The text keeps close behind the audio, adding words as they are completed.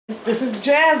This is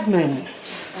Jasmine.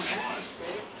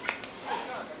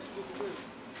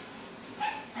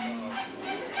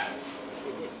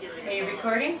 Are you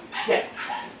recording? Yeah.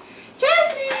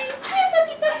 Jasmine! Come here,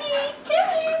 puppy, puppy! Come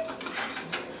here!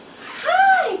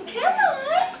 Hi! Come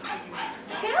on!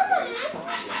 Come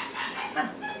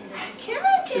on! Come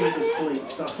on, She's Jasmine! asleep,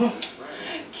 so.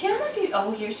 Come on, baby.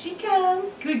 Oh, here she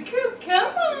comes. Good girl.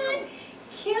 Come on.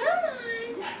 Come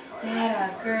on.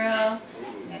 That girl.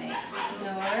 I'm going to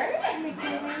explore. I'm going to go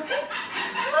over.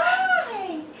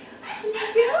 Hi.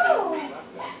 Hello.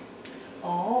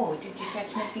 Oh, did you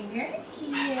touch my finger?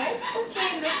 Yes.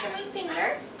 Okay, look at my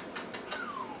finger.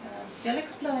 I'm still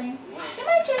exploring. Come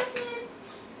on, Jasmine.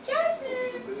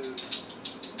 Jasmine.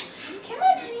 Come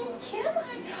on, honey. Come on.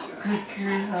 Good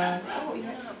girl. Oh,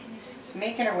 yeah. She's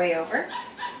making her way over.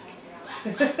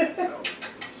 Jasmine, come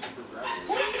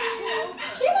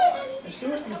on, honey. She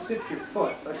wants to sniff your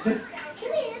foot, but.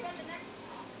 Come here.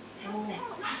 Oh,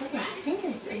 look at the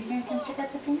fingers. Are you going to come check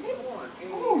out the fingers?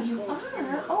 Oh, you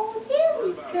are. Oh, there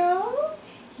we go.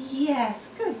 Yes,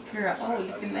 good girl. Oh,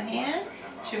 look in the hand.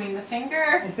 Chewing the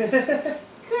finger. Good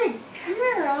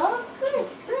girl. Good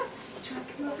girl. Do you want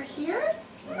to come over here?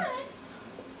 Come on.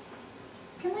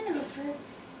 Come on over.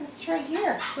 Let's try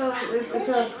here. So it's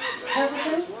a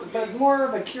hesitant, but more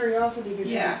of a curiosity because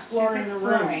she's exploring the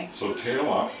room. So tail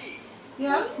up.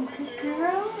 Yeah. Good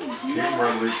girl. Came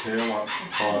readily, tail up.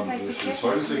 On the so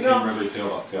I just say came readily,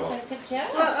 tail up, tail up.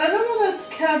 Well, I don't know that's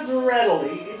cab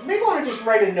readily. You may want to just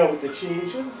write a note that she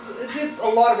did a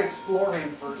lot of exploring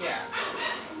first. Yeah.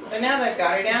 But now that I've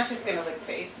got her down, she's going to lick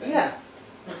face. Yeah.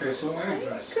 Okay, so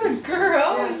Good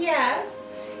girl. Yeah. Yes.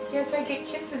 Yes, I get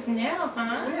kisses now,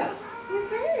 huh? Yeah.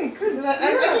 Because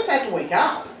I just had to wake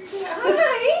up.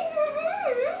 Hi.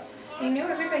 I knew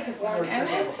everybody had worn out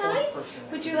outside.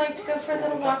 Would you like to go for a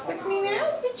little walk with me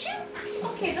now? Would you?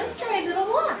 Okay, let's try a little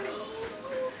walk.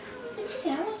 Let's put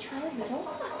you down. We'll try a little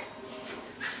walk.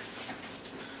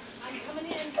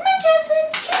 Come on, Jasmine.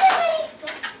 Come on, honey.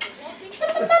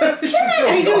 Come on.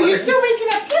 I know you're still waking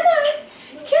up. Come on.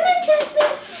 Come on,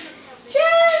 Jasmine.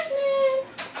 Jasmine.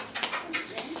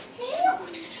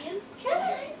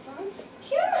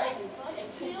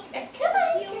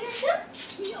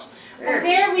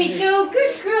 There we go.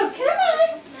 Good girl. Come on.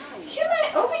 Come on.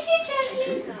 Over here,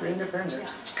 Jasmine. She's independent.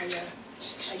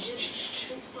 Jasmine.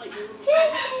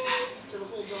 Come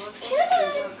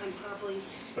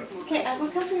on. Okay, I will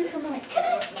come for you for a moment. Come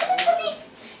on. Come on, puppy.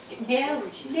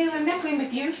 No, I'm not playing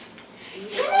with you.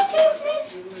 Come on, Jasmine.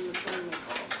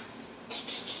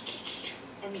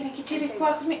 Can I get you to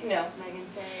walk with me? No.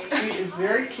 She is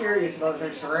very curious about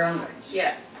her surroundings.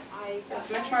 Yeah. That's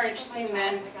much more interesting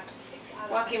than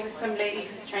walking with some lady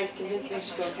who's trying to convince me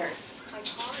to go with her.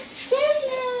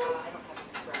 Jasmine!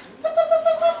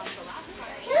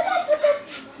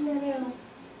 No.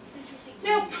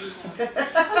 Nope. I'm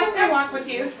not going to walk with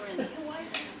you.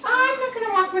 I'm not going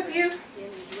to walk with you.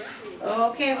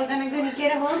 Okay, well then I'm going to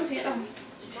get a hold of you. Oh.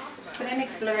 But I'm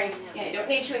exploring. Yeah, you don't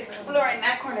need to explore in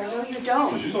that corner. No, you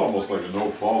don't. So she's almost like a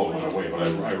no-follow in a way, but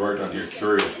I write down here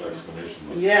curious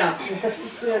exclamation. Yeah.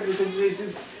 Because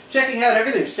she's checking out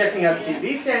everything. She's checking out the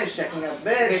TV stand, she's checking out the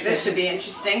bed. Okay, this should be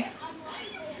interesting.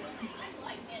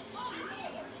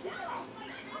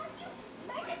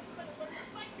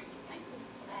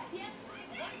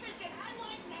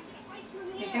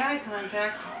 Making eye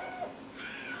contact.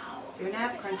 Doing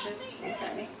ab crunches. Look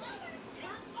at me.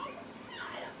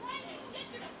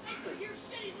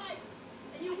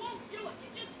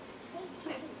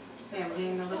 Yeah, I'm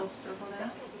getting a little swivel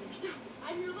now.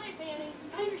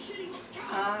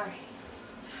 Alright.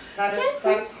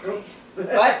 Jasmine.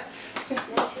 What?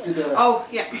 Oh,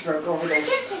 yeah. Stroke over there.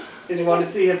 Jasmine. Did you want to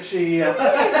see if she... Did I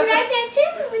get you?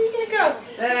 Where are you going to go?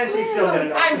 And she's still going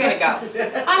to go. I'm going to go.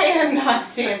 I am not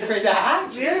staying for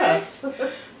that. Yes.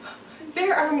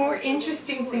 There are more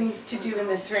interesting things to do in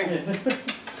this room.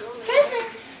 Jasmine.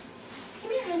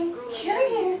 Come here, honey. Come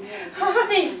here.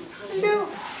 Hi. Hello.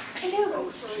 Hello.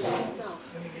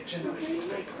 Let me get you another piece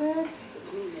of paper.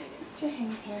 Put your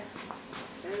hand here.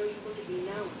 I know you look at me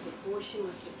now, but boy, she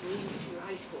must have breezed through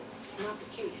high school. Not the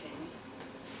case, Amy.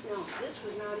 No, this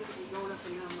was not easy going up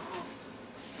and down the halls.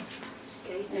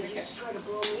 Okay, they just try to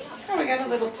blow me up. Oh, we got a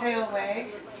little tail wag.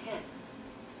 My head.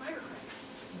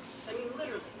 Firecrackers. I mean,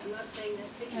 literally. I'm not saying that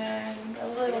big. And a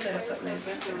little bit of foot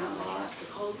movement, but not a lot.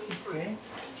 Okay.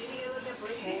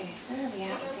 Okay, where are we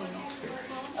at with you next?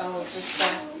 Oh, just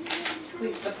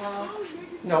squeeze the palm.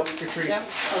 Nope, retrieve. Yep.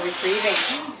 Oh, retrieving.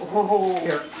 Oh.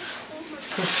 Here.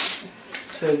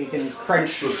 So you can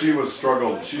crunch. So she was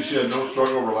struggled. She had no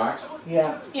struggle, relaxed.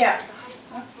 Yeah. Yeah.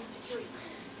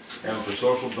 And for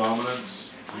social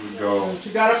dominance. You go. She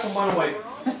got up and went away.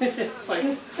 It's like,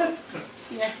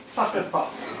 yeah. Fuck it,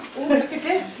 pop. Oh, look at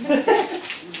this. Look at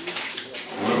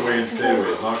this. Went away and stayed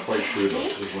away. Not quite true though.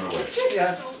 Just went away. What's this?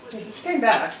 Yeah, she came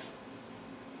back.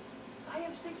 I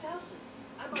have 6 houses.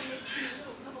 I bought 18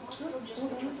 a couple months ago just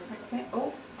because I could. Okay.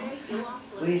 Oh. Okay, you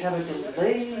lost the We have a another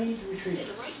delayed Sit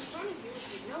retrieval. right in front of you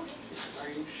if you notice. Are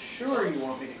you sure you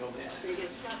want me to go there? You're gonna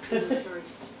stop feeling sorry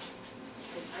for yourself.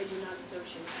 Because I do not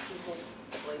associate with people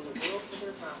that blame the world for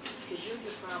their problems. Because you're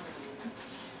your problem.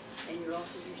 And you're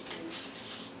also your solution.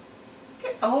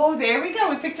 Okay. Oh, there we go.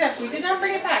 We picked up. We did not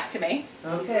bring it back to me.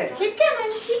 Okay. Keep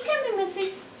coming,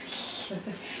 Missy.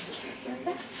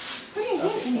 Bring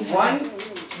it in. One,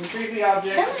 retrieve the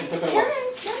object, Come and on, took it come away.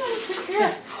 on, good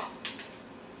girl.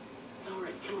 All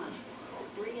right, come on.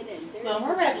 Bring it in. There's No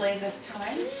more red leg this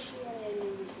time.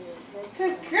 Yeah,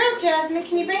 Good girl, Jasmine.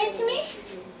 Can you bring it to me?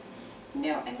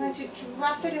 No, I'm going to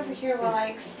drop it over here while I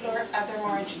explore other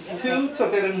more interesting Two things.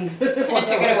 took it and And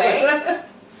took it away.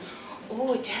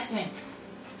 Oh, Jasmine.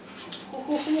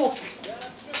 Ooh.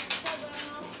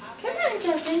 Come on,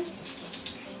 Jasmine.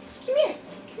 Come here.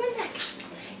 Come on back.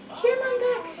 Come on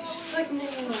back. She's like, no.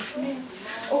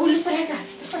 Oh, look what I got.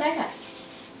 Look what I got.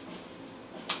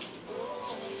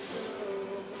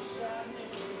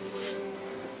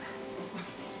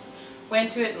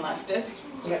 Went to it and left it.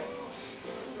 Yeah.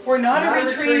 We're not Not a a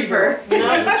retriever.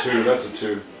 That's a 2. That's a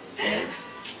 2.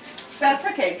 That's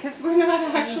okay, because we're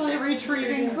not actually a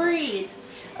retrieving breed.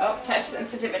 Oh, touch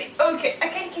sensitivity. Okay, I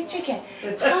gotta get chicken.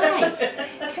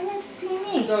 Hi. Come and see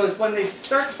me. So it's when they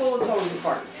start to pull the toes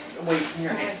apart, away from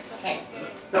your hand. Okay.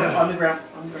 No, on the ground.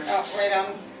 On the ground. Oh, right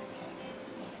on.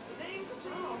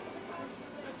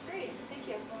 That's great. Thank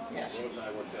you. Yes.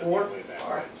 Four.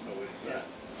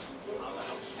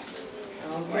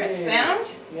 We're at Okay.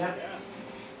 sound. Yeah.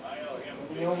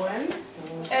 You'll win.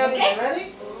 Okay.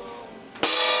 Ready?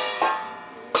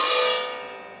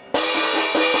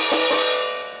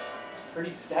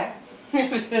 Pretty stacked.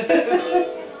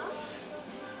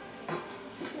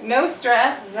 No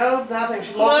stress. No, nothing.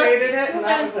 She located Looked. it and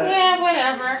that was it. Yeah,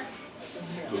 whatever.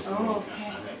 Just Oh,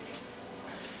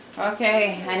 okay.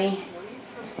 Okay, honey.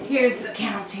 Here's the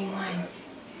counting one.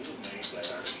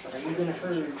 Are you gonna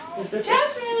hurt?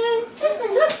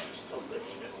 Jasmine, look.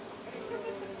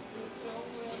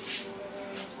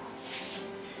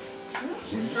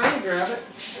 She's trying to grab it.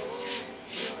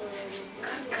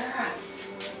 Good girl.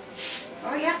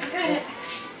 Oh yeah, I got it.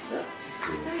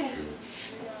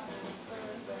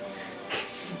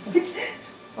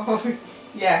 Oh,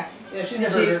 yeah. Yeah, she's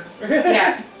Did a you- herder.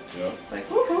 Yeah. Yeah. It's like,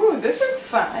 woohoo, this is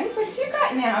fun. What have you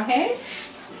got now, hey?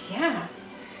 Yeah.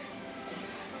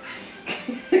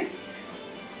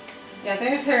 Yeah,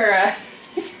 there's her,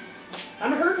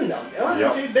 I'm hurting them. Oh,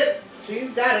 Yep. she bit.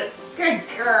 She's got it. good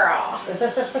girl.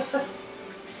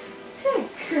 Good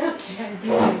girl,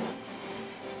 Jasmine.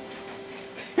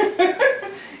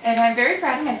 And I'm very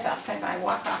proud of myself as I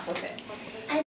walk off with it.